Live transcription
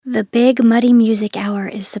The Big Muddy Music Hour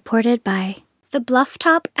is supported by The Bluff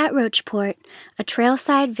Top at Roachport, a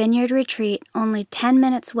trailside vineyard retreat only 10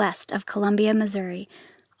 minutes west of Columbia, Missouri,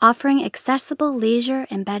 offering accessible leisure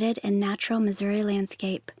embedded in natural Missouri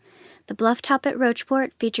landscape. The Bluff Top at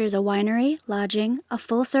Roachport features a winery, lodging, a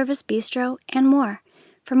full-service bistro, and more.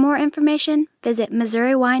 For more information, visit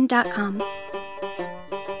MissouriWine.com.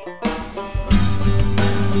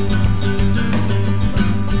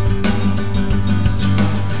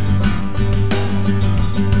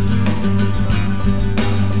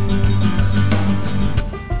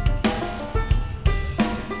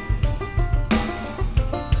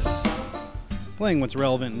 Playing what's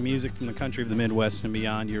relevant in music from the country of the Midwest and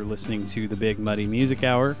beyond, you're listening to the Big Muddy Music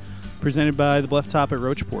Hour, presented by the Bluff Top at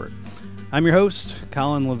Roachport. I'm your host,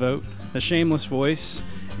 Colin LaVote, the shameless voice,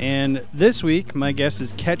 and this week my guest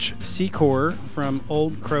is Ketch Secor from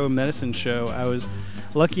Old Crow Medicine Show. I was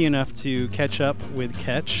lucky enough to catch up with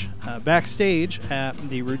Ketch backstage at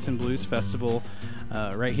the Roots and Blues Festival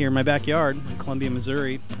right here in my backyard in Columbia,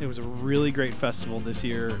 Missouri. It was a really great festival this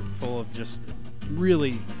year, full of just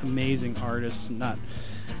really amazing artists, not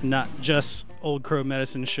just Old Crow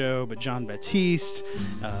Medicine Show, but John Batiste,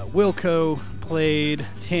 Wilco played,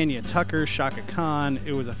 Tanya Tucker, Shaka Khan.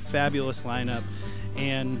 It was a fabulous lineup,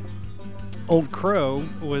 and Old Crow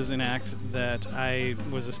was an act that I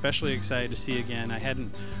was especially excited to see again. I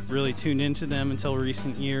hadn't really tuned into them until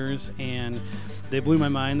recent years, and they blew my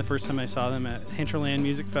mind the first time I saw them at Hinterland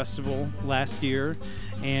Music Festival last year,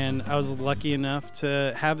 and I was lucky enough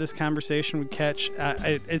to have this conversation with Ketch.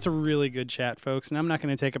 It's a really good chat, folks, and I'm not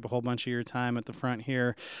going to take up a whole bunch of your time at the front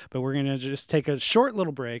here, but we're going to just take a short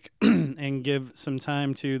little break and give some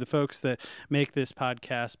time to the folks that make this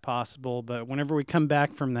podcast possible. But whenever we come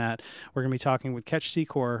back from that, we're going to be talking with Ketch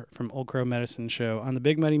Secor from Old Crow Medicine Show on the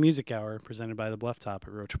Big Muddy Music Hour, presented by the Bluff Top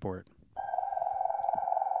at Roachport.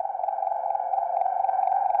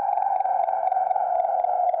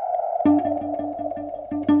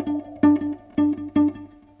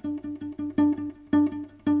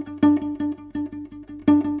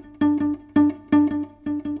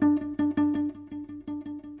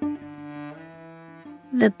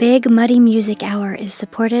 The Big Muddy Music Hour is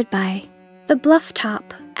supported by The Bluff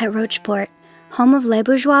Top at Roachport, home of Les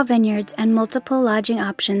Bourgeois Vineyards and multiple lodging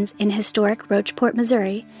options in historic Roachport,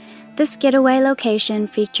 Missouri. This getaway location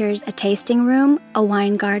features a tasting room, a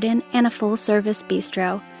wine garden, and a full-service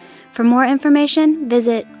bistro. For more information,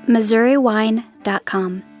 visit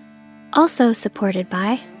MissouriWine.com. Also supported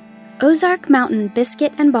by Ozark Mountain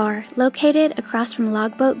Biscuit and Bar, located across from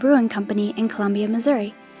Logboat Brewing Company in Columbia,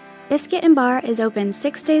 Missouri. Biscuit and Bar is open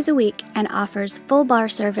 6 days a week and offers full bar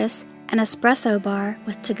service, an espresso bar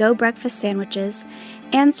with to-go breakfast sandwiches,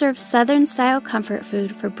 and serves Southern-style comfort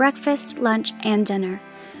food for breakfast, lunch, and dinner.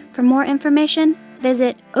 For more information,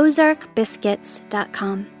 visit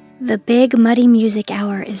ozarkbiscuits.com. The Big Muddy Music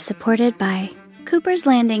Hour is supported by Cooper's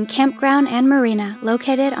Landing Campground and Marina,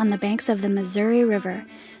 located on the banks of the Missouri River.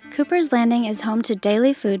 Cooper's Landing is home to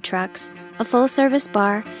daily food trucks, a full-service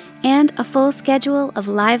bar, and a full schedule of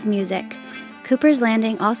live music. Cooper's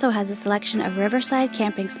Landing also has a selection of riverside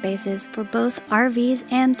camping spaces for both RVs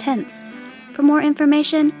and tents. For more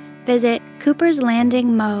information, visit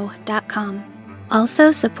cooperslandingmo.com.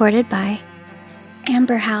 Also supported by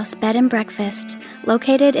Amber House Bed and Breakfast,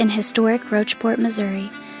 located in historic Roachport,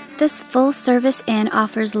 Missouri. This full-service inn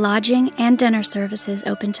offers lodging and dinner services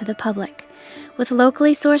open to the public, with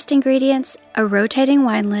locally sourced ingredients, a rotating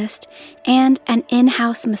wine list, and an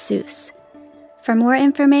in-house masseuse. For more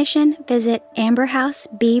information, visit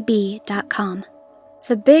amberhousebb.com.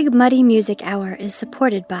 The Big Muddy Music Hour is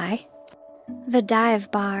supported by The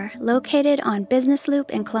Dive Bar, located on Business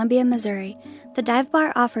Loop in Columbia, Missouri. The Dive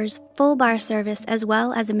Bar offers full bar service as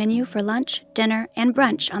well as a menu for lunch, dinner, and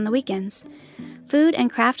brunch on the weekends. Food and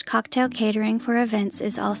craft cocktail catering for events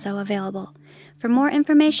is also available. For more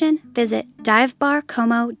information, visit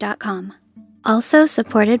divebarcomo.com. Also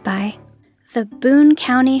supported by the Boone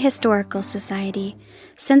County Historical Society.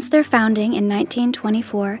 Since their founding in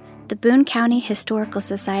 1924, the Boone County Historical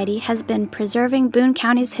Society has been preserving Boone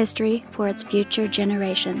County's history for its future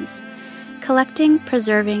generations, collecting,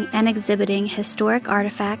 preserving, and exhibiting historic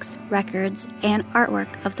artifacts, records, and artwork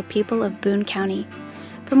of the people of Boone County.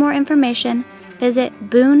 For more information, visit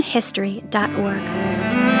boonehistory.org.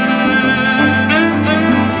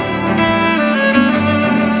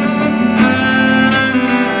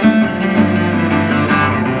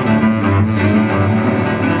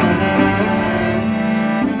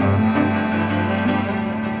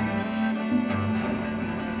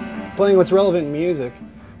 Playing what's relevant in music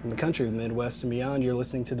from the country of the Midwest and beyond, you're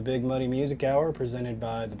listening to the Big Muddy Music Hour, presented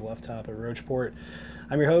by the Bluff Top at Roachport.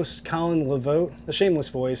 I'm your host, Colin LaVote, the Shameless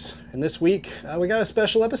Voice, and this week we got a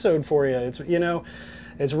special episode for you.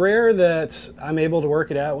 It's rare that I'm able to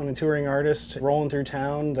work it out when a touring artist rolling through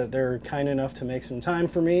town that they're kind enough to make some time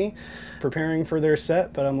for me preparing for their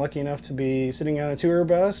set, but I'm lucky enough to be sitting on a tour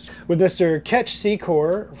bus with Mr. Ketch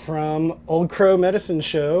Secor from Old Crow Medicine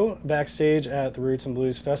Show backstage at the Roots and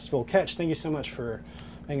Blues Festival. Ketch, thank you so much for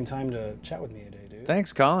making time to chat with me today, dude.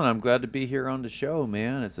 Thanks, Colin. I'm glad to be here on the show,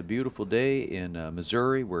 man. It's a beautiful day in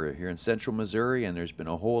Missouri. We're here in central Missouri, and there's been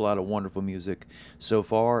a whole lot of wonderful music so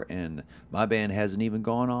far, and my band hasn't even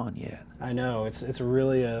gone on yet. I know. It's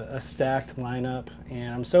really a stacked lineup,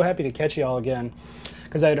 and I'm so happy to catch you all again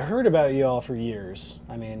because I'd heard about you all for years.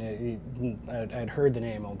 I mean, I'd heard the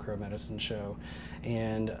name Old Crow Medicine Show,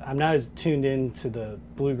 and I'm not as tuned in to the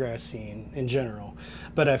bluegrass scene in general,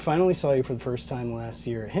 but I finally saw you for the first time last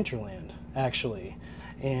year at Hinterland, actually,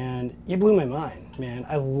 and you blew my mind, man.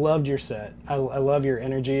 I loved your set. I love your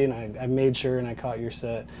energy, and I made sure and I caught your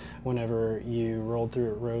set whenever you rolled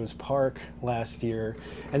through at Rose Park last year.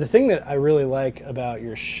 And the thing that I really like about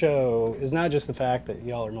your show is not just the fact that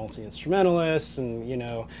y'all are multi-instrumentalists and, you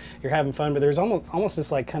know, you're having fun, but there's almost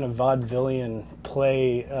this like kind of vaudevillian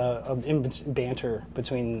play of banter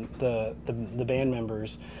between the band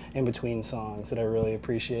members in between songs that I really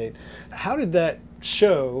appreciate. How did that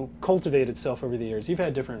show cultivate itself over the years? You've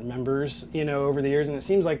had different members, you know, over the years, and it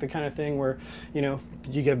seems like the kind of thing where, you know,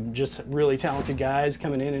 you get just really talented guys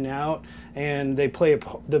coming in and out, and they play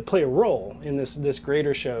a role in this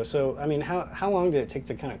greater show. So, I mean, how long did it take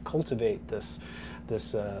to kind of cultivate this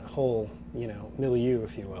whole, you know, milieu,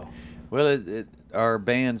 if you will? Well, our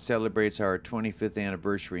band celebrates our 25th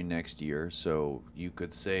anniversary next year, so you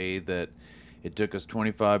could say that it took us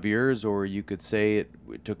 25 years, or you could say it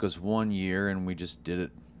took us 1 year and we just did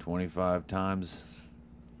it 25 times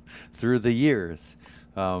through the years.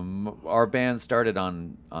 Our band started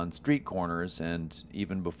on street corners, and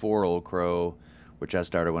even before Old Crow, which I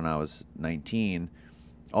started when I was 19,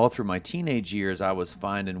 all through my teenage years I was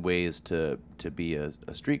finding ways to be a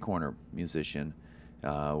street corner musician,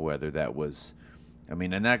 whether that was, I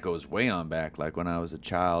mean, and that goes way on back. Like when I was a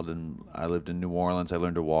child and I lived in New Orleans, I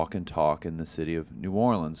learned to walk and talk in the city of New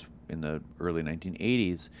Orleans in the early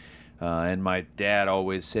 1980s. And my dad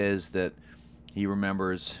always says that he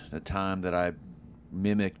remembers a time that I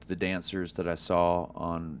mimicked the dancers that I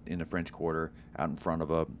saw in the French Quarter out in front of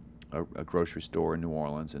a grocery store in New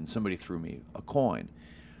Orleans, and somebody threw me a coin.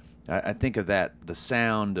 I think of that, the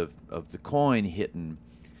sound of the coin hitting,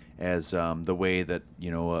 as the way that,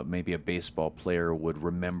 you know, maybe a baseball player would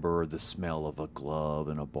remember the smell of a glove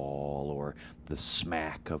and a ball, or the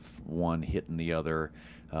smack of one hitting the other.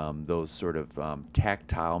 Those sort of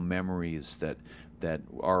tactile memories that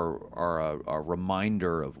are a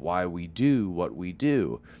reminder of why we do what we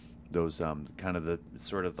do. Those kind of the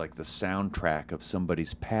sort of like the soundtrack of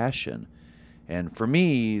somebody's passion. And for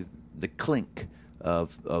me, the clink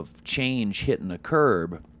of change hitting a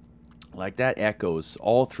curb, like that echoes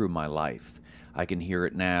all through my life. I can hear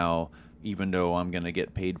it now, even though I'm going to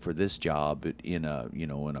get paid for this job in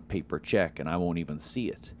a paper check, and I won't even see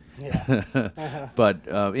it. Yeah. But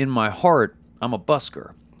in my heart, I'm a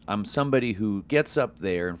busker. I'm somebody who gets up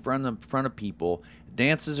there in front of people,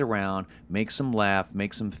 dances around, makes them laugh,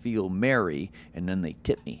 makes them feel merry, and then they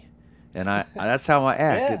tip me. And that's how I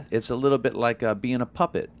act. Yeah. It's a little bit like being a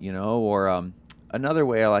puppet, you know, or another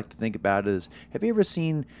way I like to think about it is, have you ever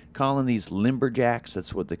seen, Colin, these lumberjacks?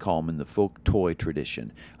 That's what they call them in the folk toy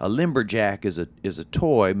tradition. A lumberjack is a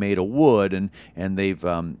toy made of wood, and they've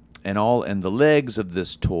and the legs of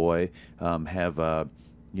this toy have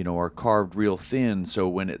are carved real thin, so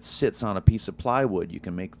when it sits on a piece of plywood, you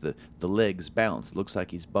can make the legs bounce. It looks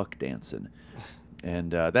like he's buck dancing.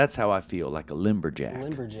 And that's how I feel, like a lumberjack.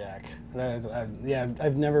 Lumberjack.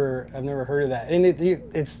 I've never heard of that. And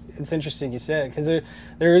it's interesting you said it, because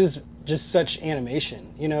there is just such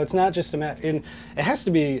animation. You know, it's not just and it has to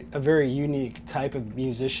be a very unique type of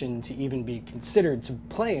musician to even be considered to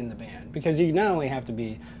play in the band, because you not only have to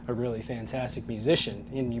be a really fantastic musician,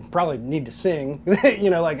 and you probably need to sing. You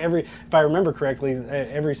know, like if I remember correctly,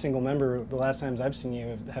 every single member the last times I've seen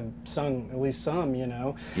you have sung at least some. You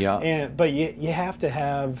know. Yeah. But you have to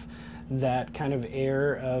have that kind of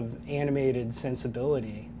air of animated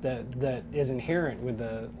sensibility that is inherent with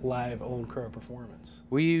the live Old Crow performance.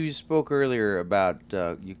 Well, you spoke earlier about,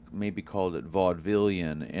 you maybe called it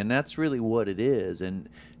vaudevillian, and that's really what it is. And,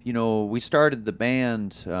 you know, we started the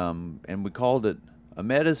band, and we called it a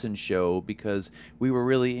medicine show because we were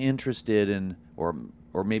really interested in, or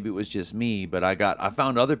maybe it was just me, but I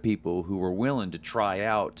found other people who were willing to try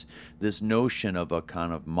out this notion of a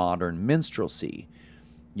kind of modern minstrelsy.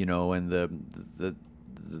 You know, and the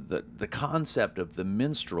the concept of the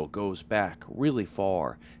minstrel goes back really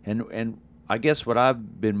far, and I guess what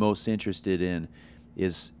I've been most interested in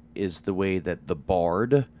is the way that the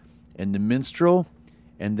bard and the minstrel,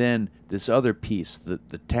 and then this other piece,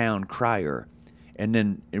 the town crier, and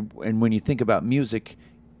then and when you think about music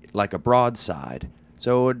like a broadside.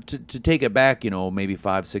 So to take it back, maybe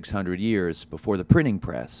 500-600 years before the printing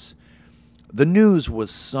press, the news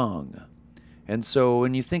was sung. And so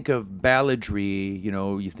when you think of balladry,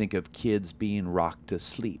 you think of kids being rocked to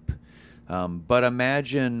sleep. But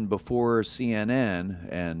imagine before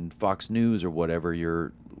CNN and Fox News or whatever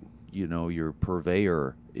your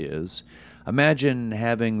purveyor is, imagine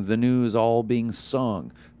having the news all being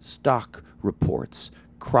sung, stock reports,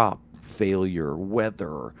 crop failure,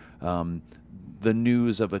 weather, the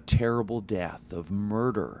news of a terrible death, of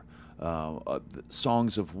murder,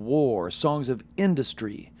 songs of war, songs of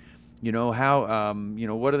industry. How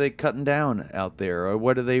what are they cutting down out there, or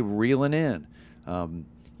what are they reeling in?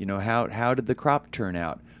 How did the crop turn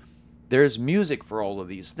out? There's music for all of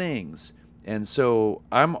these things, and so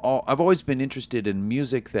I've always been interested in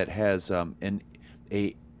music that has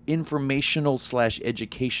a informational /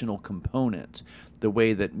 educational component. The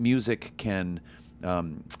way that music can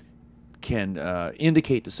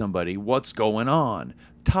indicate to somebody what's going on.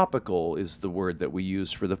 Topical is the word that we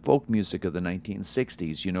use for the folk music of the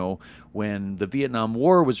 1960s. When the Vietnam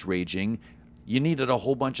War was raging, you needed a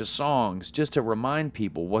whole bunch of songs just to remind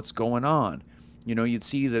people what's going on. You'd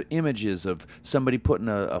see the images of somebody putting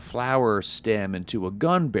a flower stem into a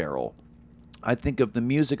gun barrel. I think of the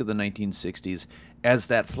music of the 1960s as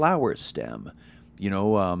that flower stem. The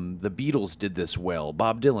Beatles did this well.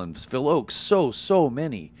 Bob Dylan, Phil Oakes, so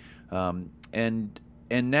many.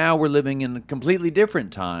 And now we're living in completely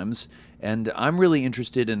different times, and I'm really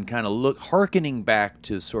interested in kind of hearkening back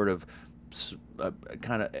to sort of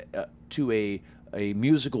to a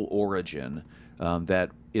musical origin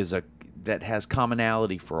that has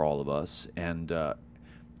commonality for all of us, and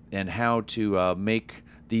how to make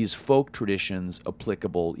these folk traditions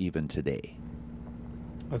applicable even today.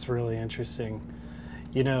 That's really interesting.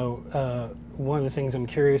 One of the things I'm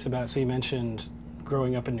curious about, so you mentioned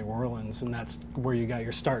growing up in New Orleans, and that's where you got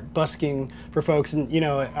your start busking for folks. And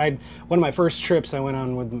one of my first trips I went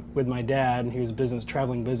on with my dad, and he was a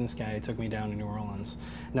traveling business guy. He took me down to New Orleans,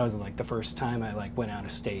 and that was like the first time I went out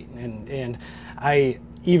of state. And I,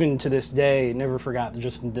 even to this day, never forgot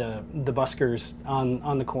just the buskers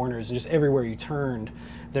on the corners, and just everywhere you turned,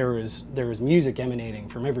 there was music emanating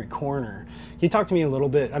from every corner. Can you talk to me a little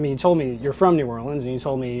bit? I mean, you told me you're from New Orleans, and you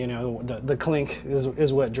told me the clink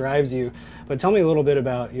is what drives you. But tell me a little bit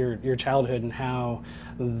about your childhood and how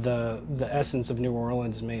the essence of New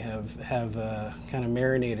Orleans may have kind of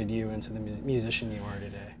marinated you into the musician you are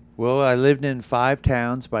today. Well, I lived in 5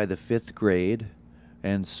 towns by the 5th grade,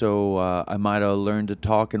 and so I might have learned to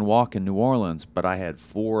talk and walk in New Orleans, but I had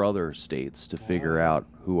 4 other states to figure out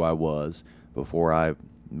who I was before I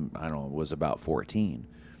was about 14.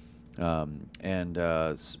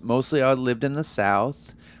 Mostly I lived in the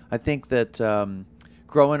South. I think that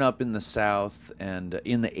growing up in the South and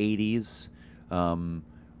in the 80s,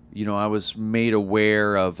 I was made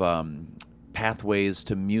aware of pathways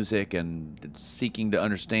to music and seeking to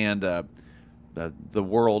understand the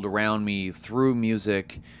world around me through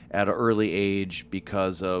music at an early age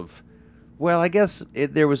because of, I guess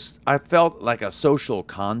I felt like a social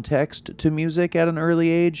context to music at an early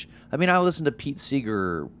age. I mean, I listened to Pete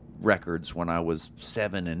Seeger records when I was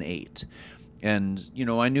 7 and 8. And,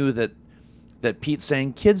 I knew that Pete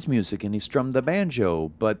sang kids' music and he strummed the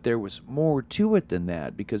banjo, but there was more to it than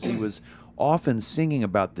that because he was often singing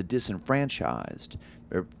about the disenfranchised.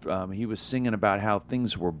 He was singing about how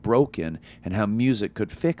things were broken and how music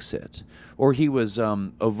could fix it. Or he was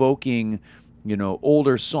evoking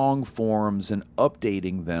older song forms and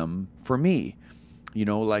updating them for me,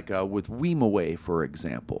 like with Weemaway, for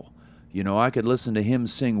example. I could listen to him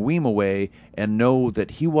sing Weemaway and know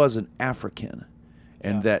that he wasn't African,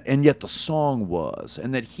 and yet the song was,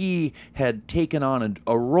 and that he had taken on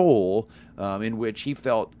a role in which he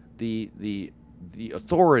felt the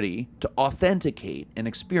authority to authenticate an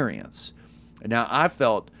experience. Now, I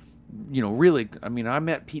felt really, I mean, I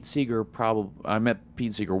met Pete Seeger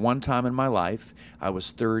one time in my life. I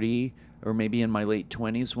was 30 or maybe in my late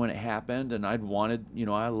 20s when it happened, and I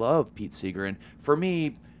love Pete Seeger. And for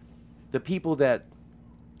me, the people that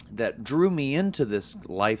drew me into this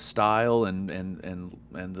lifestyle and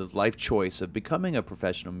the life choice of becoming a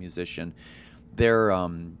professional musician,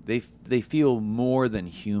 they feel more than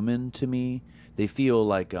human to me. They feel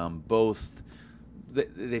like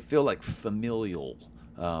they feel like familial.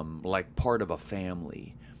 Like part of a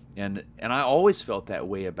family. and I always felt that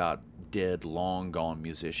way about dead, long gone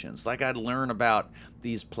musicians. Like I'd learn about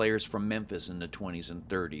these players from Memphis in the 20s and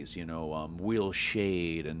 30s, Will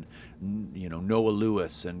Shade and Noah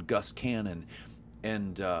Lewis and Gus Cannon,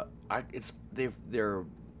 and their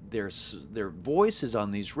voices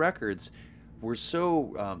on these records were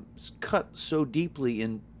so cut so deeply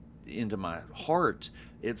into my heart.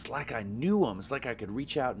 It's like I knew them. It's like I could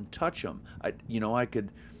reach out and touch them. I'd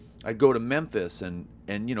go to Memphis, and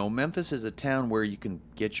Memphis is a town where you can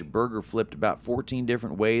get your burger flipped about 14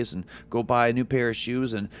 different ways and go buy a new pair of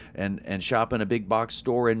shoes and shop in a big box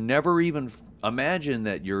store and never even imagine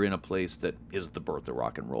that you're in a place that is the birth of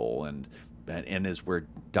rock and roll and is where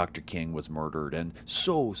Dr. King was murdered and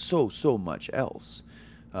so much else.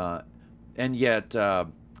 And yet,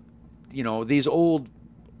 these old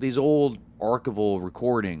archival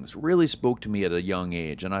recordings really spoke to me at a young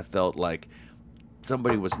age, and I felt like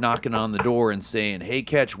somebody was knocking on the door and saying, "Hey,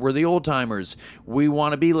 Ketch, we're the old timers. We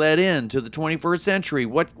want to be let in to the 21st century.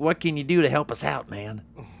 What can you do to help us out, man?"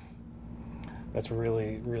 That's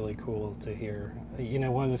really, really cool to hear.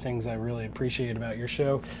 One of the things I really appreciate about your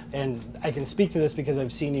show, and I can speak to this because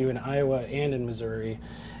I've seen you in Iowa and in Missouri,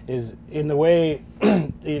 is in the way,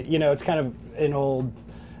 it's kind of an old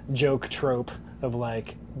joke trope of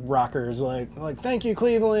like rockers like thank you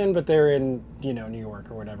Cleveland, but they're in New York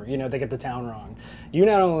or whatever. They get the town wrong. You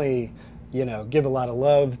not only give a lot of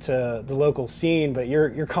love to the local scene, but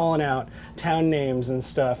you're calling out town names and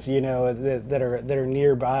stuff that are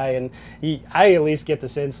nearby, and I at least get the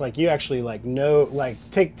sense like you actually know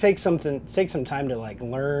take some time to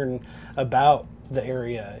learn about the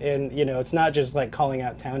area, and it's not just like calling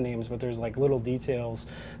out town names, but there's little details.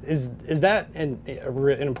 Is that an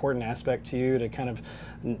important aspect to you, to kind of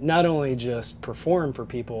not only just perform for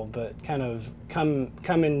people, but kind of come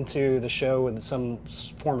into the show with some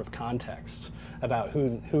form of context about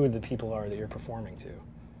who the people are that you're performing to?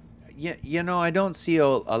 Yeah, I don't see a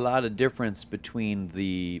lot of difference between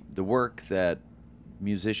the work that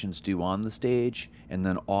musicians do on the stage and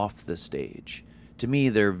then off the stage. To me,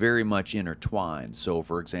 they're very much intertwined. So,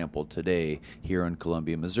 for example, today here in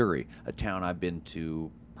Columbia, Missouri, a town I've been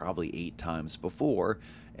to probably 8 times before,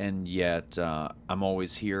 and yet I'm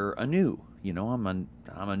always here anew. I'm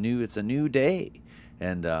anew. It's a new day,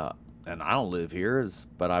 and I don't live here,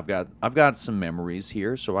 but I've got some memories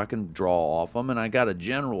here, so I can draw off them, and I got a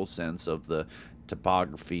general sense of the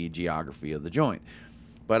topography, geography of the joint.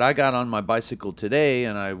 But I got on my bicycle today,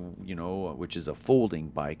 and which is a folding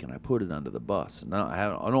bike, and I put it under the bus. And I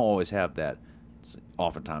don't always have that.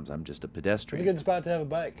 Oftentimes, I'm just a pedestrian. It's a good spot to have a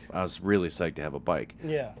bike. I was really psyched to have a bike.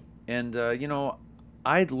 Yeah. And,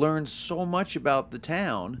 I'd learned so much about the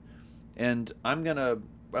town, and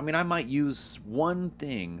I might use one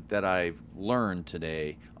thing that I learned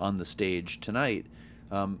today on the stage tonight.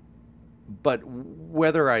 But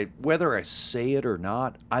whether I say it or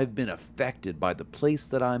not, I've been affected by the place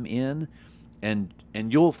that I'm in, and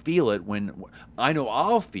you'll feel it when I know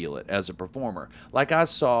I'll feel it as a performer. Like I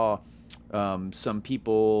saw some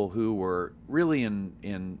people who were really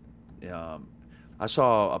I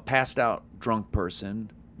saw a passed out drunk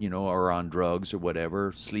person, or on drugs or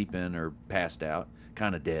whatever, sleeping or passed out,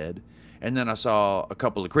 kind of dead, and then I saw a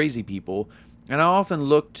couple of crazy people. And I often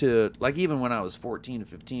look to, even when I was 14 or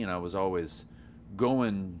 15, I was always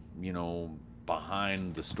going,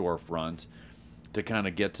 behind the storefront to kind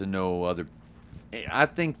of get to know other. I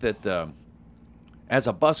think that as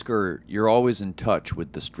a busker, you're always in touch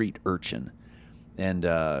with the street urchin. And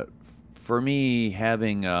for me,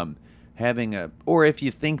 having or if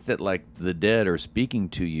you think that the dead are speaking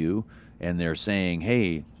to you and they're saying,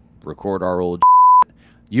 "Hey, record our old,"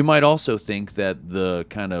 you might also think that the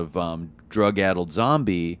kind of drug-addled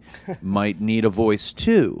zombie might need a voice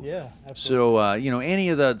too. Yeah, absolutely. So, any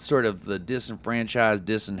of the sort of the disenfranchised,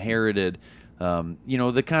 disinherited,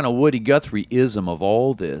 the kind of Woody Guthrie-ism of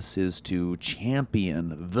all this is to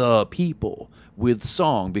champion the people with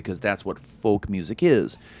song, because that's what folk music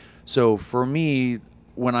is. So for me,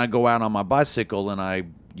 when I go out on my bicycle and I,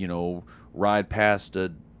 ride past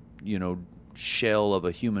a, shell of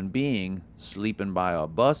a human being sleeping by a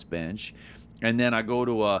bus bench, and then I go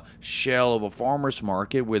to a shell of a farmer's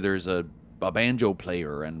market where there's a banjo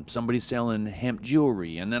player and somebody selling hemp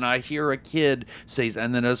jewelry, and then I hear a kid say,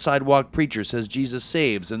 and then a sidewalk preacher says Jesus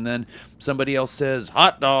saves, and then somebody else says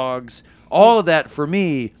hot dogs. All of that for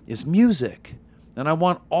me is music, and I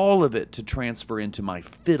want all of it to transfer into my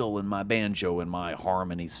fiddle and my banjo and my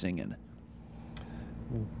harmony singing.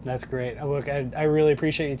 That's great. Look, I really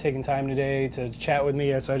appreciate you taking time today to chat with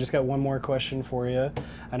me. So I just got one more question for you.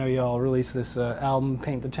 I know you all released this album,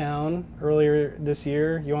 Paint the Town, earlier this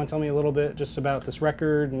year. You want to tell me a little bit just about this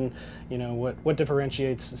record and, you know, what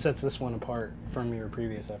sets this one apart from your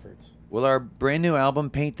previous efforts? Well, our brand new album,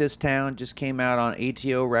 Paint This Town, just came out on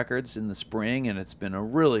ATO Records in the spring, and it's been a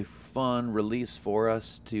really fun release for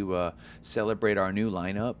us to celebrate our new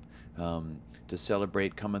lineup, to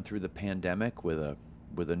celebrate coming through the pandemic with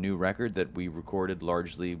a new record that we recorded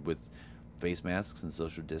largely with face masks and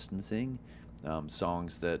social distancing,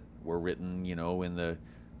 songs that were written, you know, in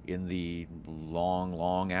the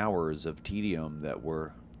long hours of tedium that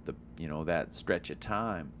were that stretch of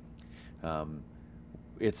time.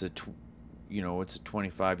 It's a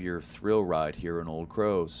 25-year thrill ride here in Old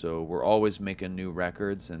Crow, so we're always making new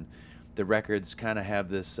records, and the records kind of have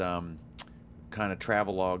this kind of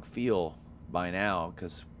travelogue feel by now,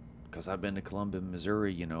 because I've been to Columbia,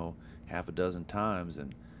 Missouri, you know, half a dozen times,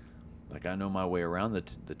 and like I know my way around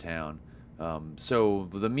the town. So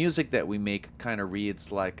the music that we make kind of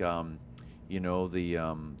reads like the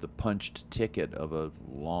punched ticket of a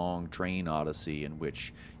long train odyssey, in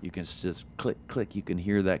which you can just click, you can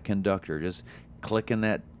hear that conductor just clicking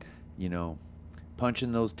that, you know,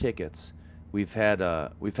 punching those tickets. We've had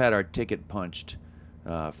our ticket punched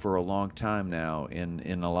for a long time now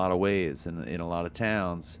in a lot of ways, in a lot of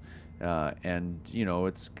towns, and you know,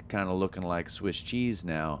 it's kind of looking like Swiss cheese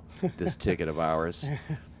now, this ticket of ours,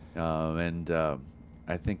 and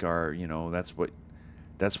I think that's what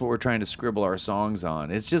we're trying to scribble our songs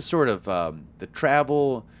on. It's just sort of the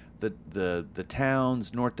travel, the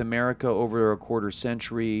towns, North America over a quarter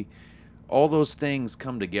century, all those things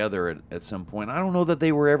come together at some point. I don't know that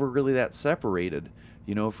they were ever really that separated.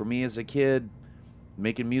 You know, for me as a kid,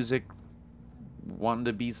 making music, wanting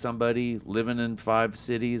to be somebody, living in 5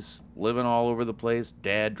 cities, living all over the place,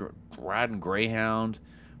 dad riding Greyhound,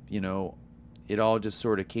 you know, it all just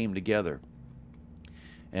sort of came together.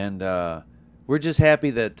 And we're just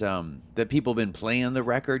happy that people have been playing the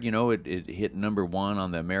record. You know, it hit #1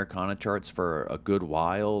 on the Americana charts for a good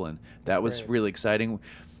while, and that was really exciting.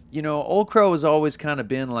 You know, Old Crow has always kind of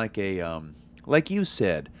been like like you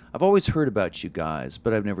said, I've always heard about you guys,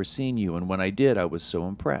 but I've never seen you, and when I did, I was so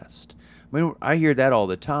impressed. I mean, I hear that all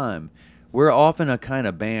the time. We're often a kind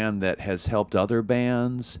of band that has helped other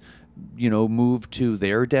bands, you know, move to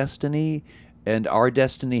their destiny, and our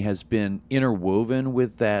destiny has been interwoven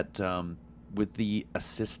with that, with the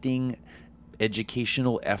assisting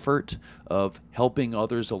educational effort of helping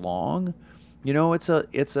others along. You know,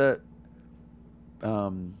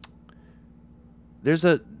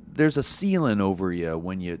 there's a ceiling over you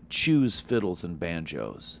when you choose fiddles and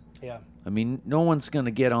banjos. Yeah. I mean, no one's going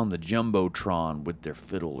to get on the Jumbotron with their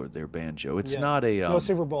fiddle or their banjo. It's not a no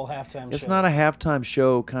Super Bowl halftime. It's not a halftime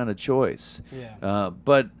show kind of choice. Yeah.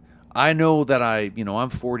 But I know that I'm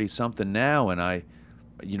 40 something now, and I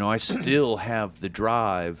still have the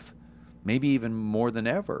drive, maybe even more than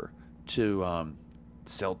ever, to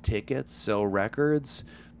sell tickets, sell records,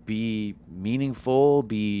 be meaningful,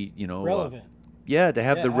 be relevant. To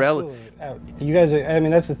have the relevant. You guys,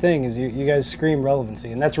 that's the thing, is you guys scream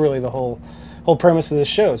relevancy, and that's really the whole premise of this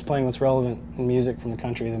show, is playing what's relevant in music from the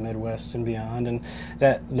country, the Midwest, and beyond. And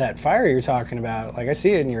that fire you're talking about, like, I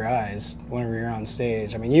see it in your eyes whenever you're on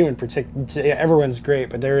stage. I mean, you in particular, everyone's great,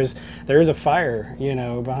 but there is a fire, you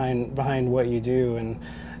know, behind what you do. And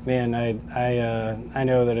man, I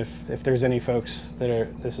know that if there's any folks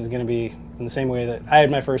this is going to be in the same way that I had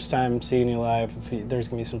my first time seeing you live, there's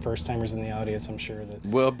going to be some first timers in the audience, I'm sure that.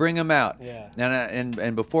 Well, bring them out. Yeah.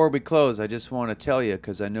 And before we close, I just want to tell you,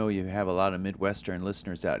 because I know you have a lot of Midwestern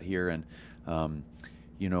listeners out here, and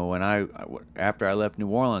after I left New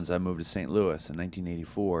Orleans, I moved to St. Louis in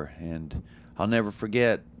 1984, and I'll never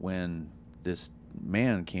forget when this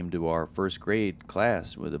man came to our first grade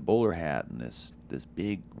class with a bowler hat and this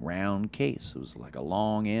big round case. It was like a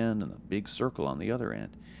long end and a big circle on the other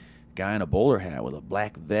end. Guy in a bowler hat with a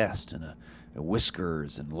black vest and a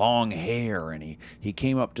whiskers and long hair, and he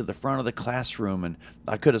came up to the front of the classroom, and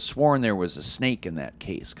I could have sworn there was a snake in that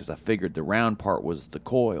case, because I figured the round part was the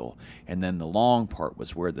coil, and then the long part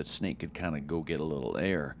was where the snake could kind of go get a little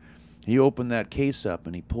air. He opened that case up,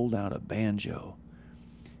 and he pulled out a banjo,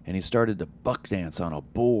 and he started to buck dance on a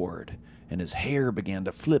board, and his hair began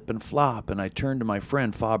to flip and flop, and I turned to my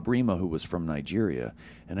friend Fa Brima, who was from Nigeria,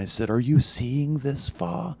 and I said, "Are you seeing this,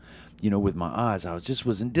 Fa?" You know, with my eyes. I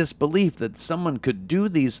was in disbelief that someone could do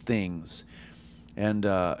these things. And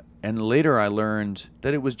later I learned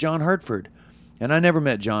that it was John Hartford. And I never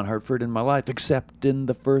met John Hartford in my life except in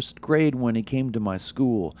the first grade when he came to my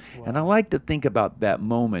school. Wow. And I like to think about that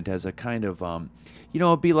moment as a kind of,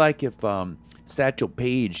 it'd be like if Satchel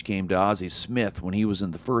Paige came to Ozzie Smith when he was in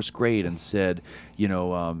the first grade and said,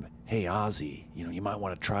 hey, Ozzie, you might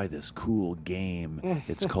want to try this cool game.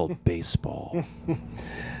 It's called baseball.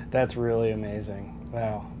 That's really amazing.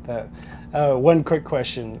 Wow. One quick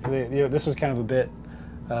question. This was kind of a bit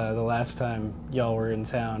the last time y'all were in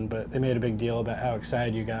town, but they made a big deal about how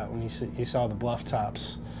excited you got when you saw the Bluff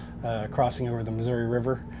Tops crossing over the Missouri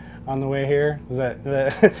River on the way here. Is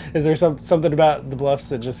there something about the Bluffs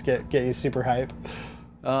that just get you super hype?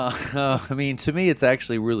 To me, it's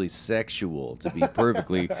actually really sexual, to be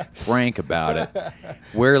perfectly frank about it.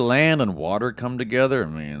 Where land and water come together,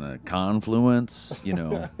 a confluence,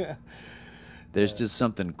 there's just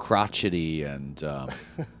something crotchety and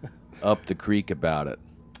up the creek about it.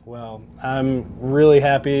 Well, I'm really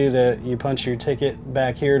happy that you punched your ticket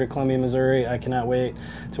back here to Columbia, Missouri. I cannot wait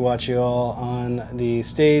to watch you all on the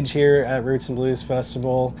stage here at Roots and Blues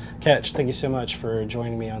Festival. Ketch, thank you so much for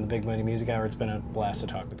joining me on the Big Muddy Music Hour. It's been a blast to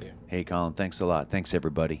talk with you. Hey, Colin, thanks a lot. Thanks,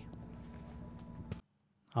 everybody.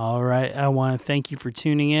 All right, I want to thank you for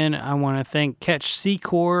tuning in. I want to thank Ketch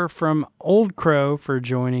Secor from Old Crow for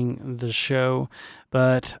joining the show,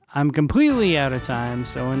 but I'm completely out of time,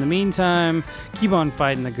 so in the meantime, keep on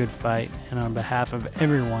fighting the good fight, and on behalf of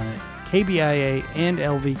everyone at KBIA and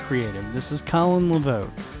LV Creative, this is Colin LeVote,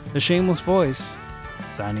 the Shameless Voice,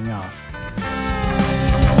 signing off.